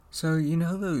So, you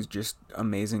know those just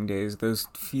amazing days, those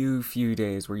few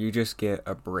days where you just get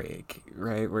a break,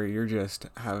 right? Where you're just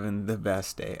having the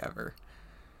best day ever.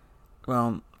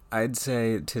 Well, I'd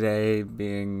say today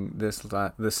being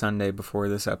the Sunday before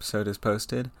this episode is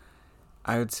posted,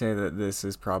 I would say that this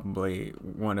is probably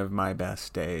one of my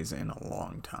best days in a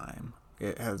long time.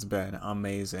 It has been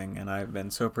amazing and I've been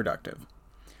so productive.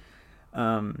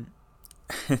 Um,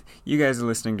 you guys are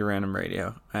listening to Random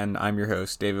Radio, and I'm your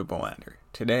host, David Bolander.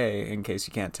 Today, in case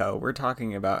you can't tell, we're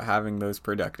talking about having those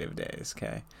productive days,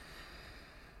 okay?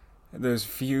 Those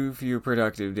few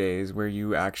productive days where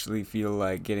you actually feel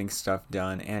like getting stuff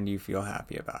done and you feel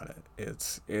happy about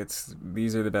it.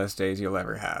 These are the best days you'll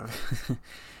ever have.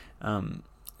 um,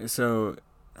 so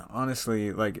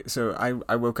honestly,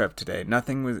 I woke up today. Not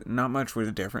much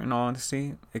was different in all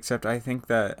honesty, except I think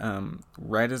that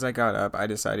right as I got up, I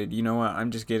decided, you know what,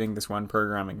 I'm just getting this one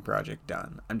programming project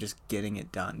done. I'm just getting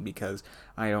it done because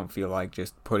I don't feel like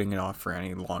just putting it off for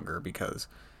any longer because,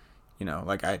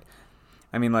 I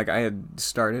had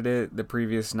started it the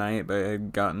previous night, but it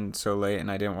had gotten so late and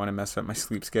I didn't want to mess up my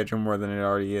sleep schedule more than it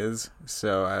already is.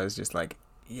 So I was just like,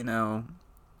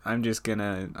 I'm just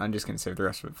gonna save the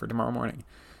rest of it for tomorrow morning.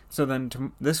 So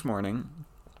then this morning,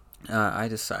 I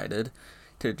decided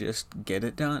to just get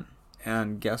it done.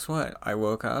 And guess what? I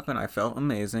woke up and I felt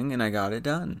amazing and I got it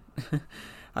done.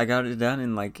 I got it done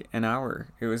in like an hour.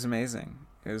 It was amazing.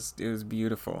 It was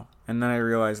beautiful. And then I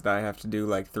realized that I have to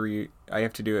do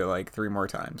it like three more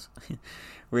times,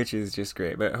 which is just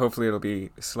great. But hopefully it'll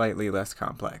be slightly less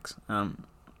complex.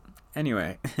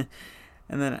 Anyway,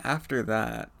 and then after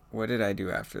that, what did I do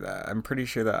after that? I'm pretty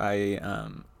sure that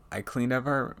I cleaned up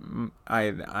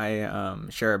I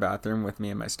share a bathroom with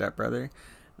me and my stepbrother,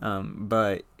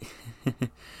 but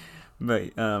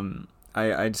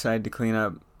I decided to clean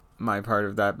up my part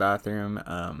of that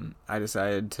bathroom. I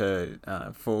decided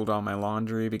to fold all my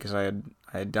laundry because I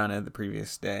had done it the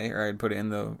previous day, or I had put it in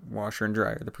the washer and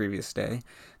dryer the previous day.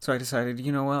 So I decided,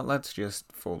 you know what, let's just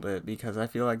fold it because I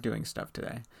feel like doing stuff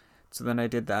today. So then I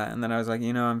did that, and then I was like,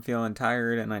 I'm feeling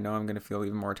tired, and I know I'm going to feel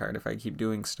even more tired if I keep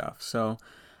doing stuff. So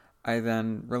I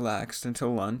then relaxed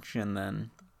until lunch, and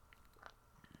then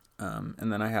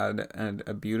I had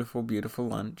a beautiful, beautiful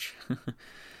lunch.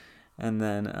 and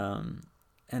then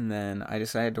and then I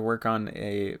decided to work on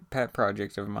a pet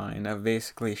project of mine of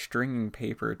basically stringing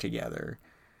paper together,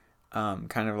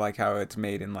 kind of like how it's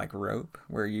made in like rope,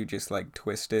 where you just like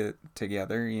twist it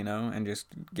together, and just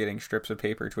getting strips of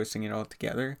paper, twisting it all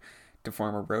together to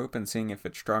form a rope and seeing if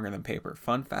it's stronger than paper.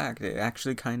 Fun fact, it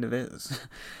actually kind of is.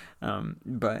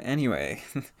 But anyway,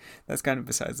 that's kind of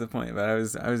besides the point. But I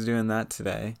was doing that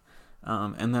today,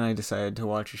 and then I decided to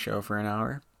watch a show for an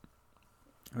hour,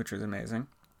 which was amazing.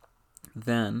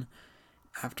 Then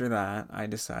after that, I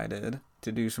decided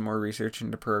to do some more research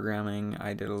into programming.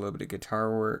 I did a little bit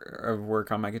of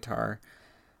work on my guitar.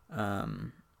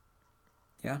 Um,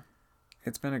 yeah,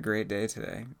 it's been a great day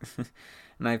today.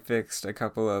 And I fixed a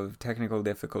couple of technical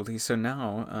difficulties, so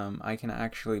now I can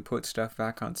actually put stuff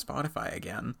back on Spotify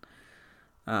again.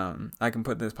 I can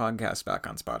put this podcast back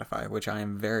on Spotify, which I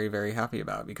am very, very happy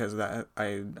about because that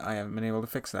I haven't been able to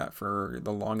fix that for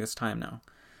the longest time now.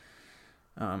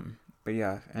 But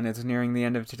yeah, and it's nearing the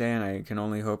end of today, and I can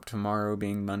only hope tomorrow,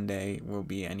 being Monday, will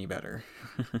be any better.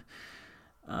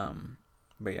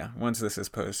 But yeah, once this is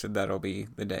posted, that'll be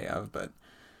the day of. But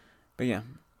yeah,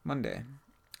 Monday.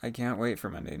 I can't wait for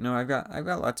Monday. No, I've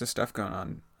got lots of stuff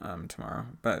going on tomorrow.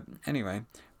 But anyway,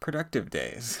 productive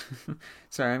days.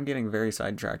 Sorry, I'm getting very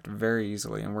sidetracked very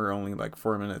easily, and we're only like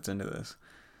 4 minutes into this,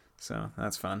 so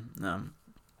that's fun.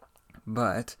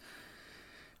 But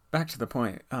back to the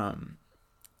point.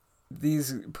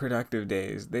 These productive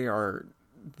days, they are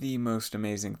the most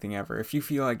amazing thing ever. If you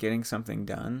feel like getting something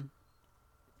done,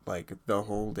 like the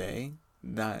whole day,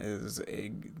 that is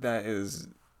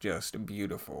just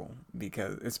beautiful,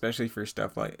 because especially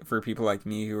for people like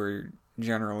me who are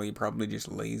generally probably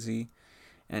just lazy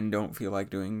and don't feel like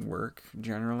doing work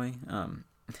generally.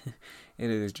 It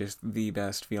is just the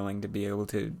best feeling to be able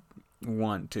to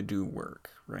want to do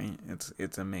work, right?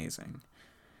 It's amazing.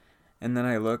 And then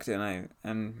I looked and I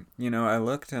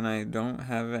don't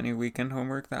have any weekend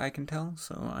homework that I can tell,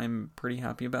 so I'm pretty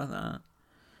happy about that.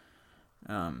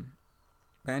 Um,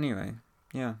 but anyway,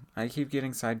 yeah, I keep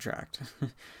getting sidetracked.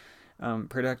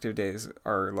 Productive days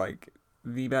are like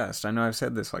the best. I know I've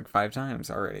said this like 5 times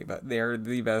already, but they are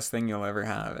the best thing you'll ever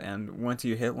have. And once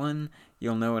you hit one,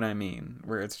 you'll know what I mean.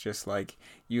 Where it's just like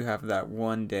you have that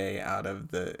one day out of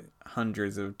the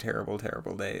hundreds of terrible,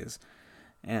 terrible days,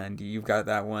 and you've got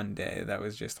that one day that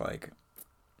was just like,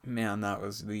 man, that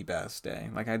was the best day.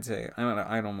 Like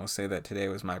I'd almost say that today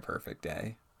was my perfect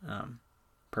day.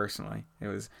 Personally, it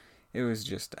was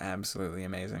just absolutely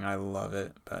amazing. I love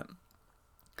it, but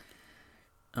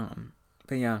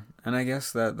yeah, and I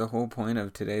guess that the whole point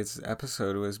of today's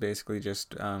episode was basically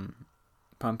just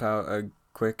pump out a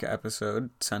quick episode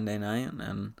Sunday night,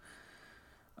 and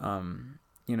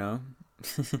you know,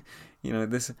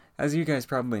 this, as you guys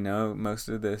probably know, most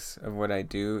of what I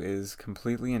do is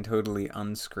completely and totally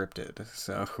unscripted.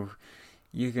 So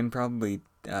you can probably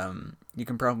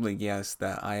guess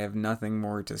that I have nothing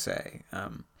more to say.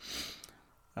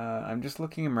 I'm just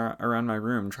looking around my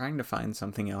room trying to find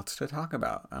something else to talk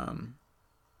about.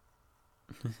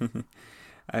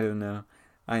 I don't know.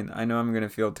 I know I'm gonna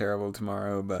feel terrible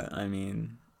tomorrow, but I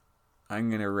mean, I'm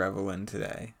gonna revel in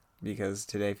today because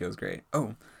today feels great.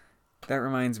 Oh, that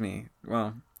reminds me.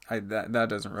 Well, that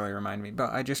doesn't really remind me,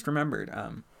 but I just remembered.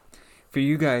 For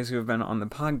you guys who have been on the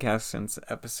podcast since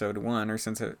episode 1, or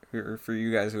for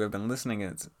you guys who have been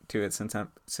listening to it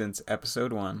since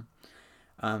episode 1,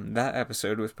 that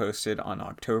episode was posted on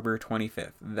October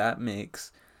 25th. That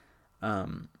makes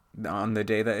on the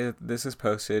day that this is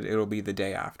posted, it'll be the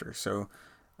day after. So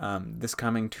this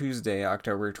coming Tuesday,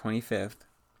 October 25th,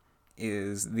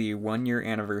 is the 1-year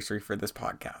anniversary for this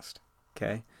podcast.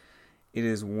 Okay? It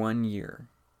is 1 year.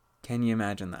 Can you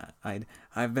imagine that?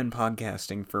 I've been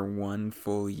podcasting for 1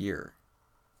 full year.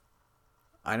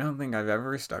 I don't think I've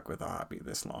ever stuck with a hobby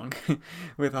this long.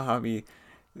 With a hobby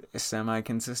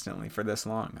semi-consistently for this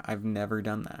long. I've never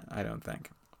done that, I don't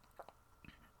think.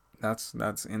 That's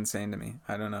insane to me.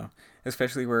 I don't know.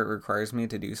 Especially where it requires me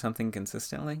to do something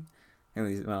consistently. At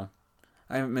least, well,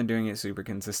 I haven't been doing it super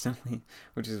consistently,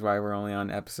 which is why we're only on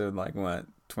episode,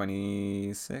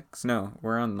 26? No,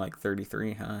 we're on,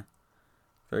 33, huh?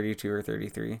 32 or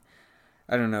 33.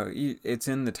 I don't know. It's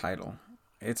in the title.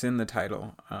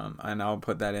 And I'll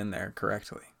put that in there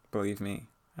correctly. Believe me.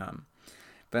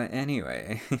 But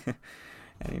anyway,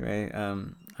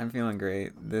 I'm feeling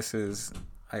great.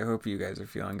 I hope you guys are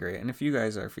feeling great. And if you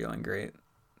guys are feeling great,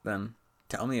 then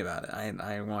tell me about it.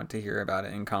 I want to hear about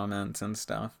it in comments and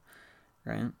stuff,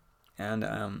 right? And,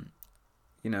 I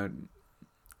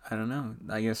don't know.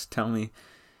 I guess tell me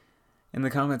in the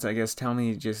comments, tell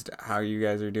me just how you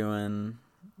guys are doing,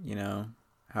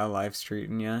 how life's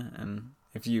treating you, and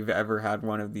if you've ever had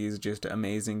one of these just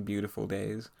amazing, beautiful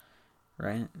days,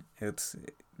 right?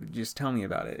 Just tell me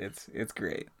about it. It's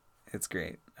great. It's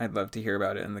great. I'd love to hear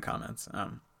about it in the comments.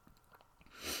 But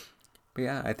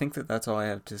yeah, I think that's all I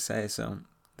have to say. So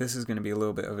this is going to be a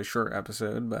little bit of a short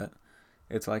episode, but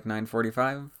it's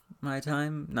 9:45 my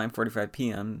time, 9:45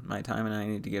 p.m. my time, and I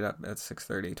need to get up at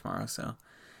 6:30 tomorrow. So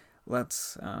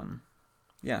let's, so I'm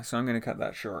going to cut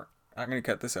that short. I'm going to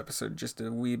cut this episode just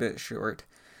a wee bit short.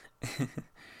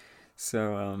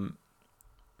 So,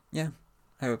 yeah,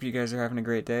 I hope you guys are having a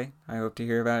great day. I hope to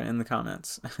hear about it in the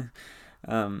comments.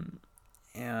 And,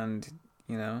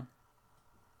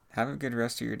 have a good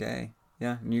rest of your day.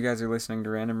 Yeah, and you guys are listening to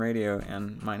Random Radio,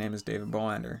 and my name is David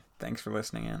Bolander. Thanks for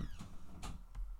listening in.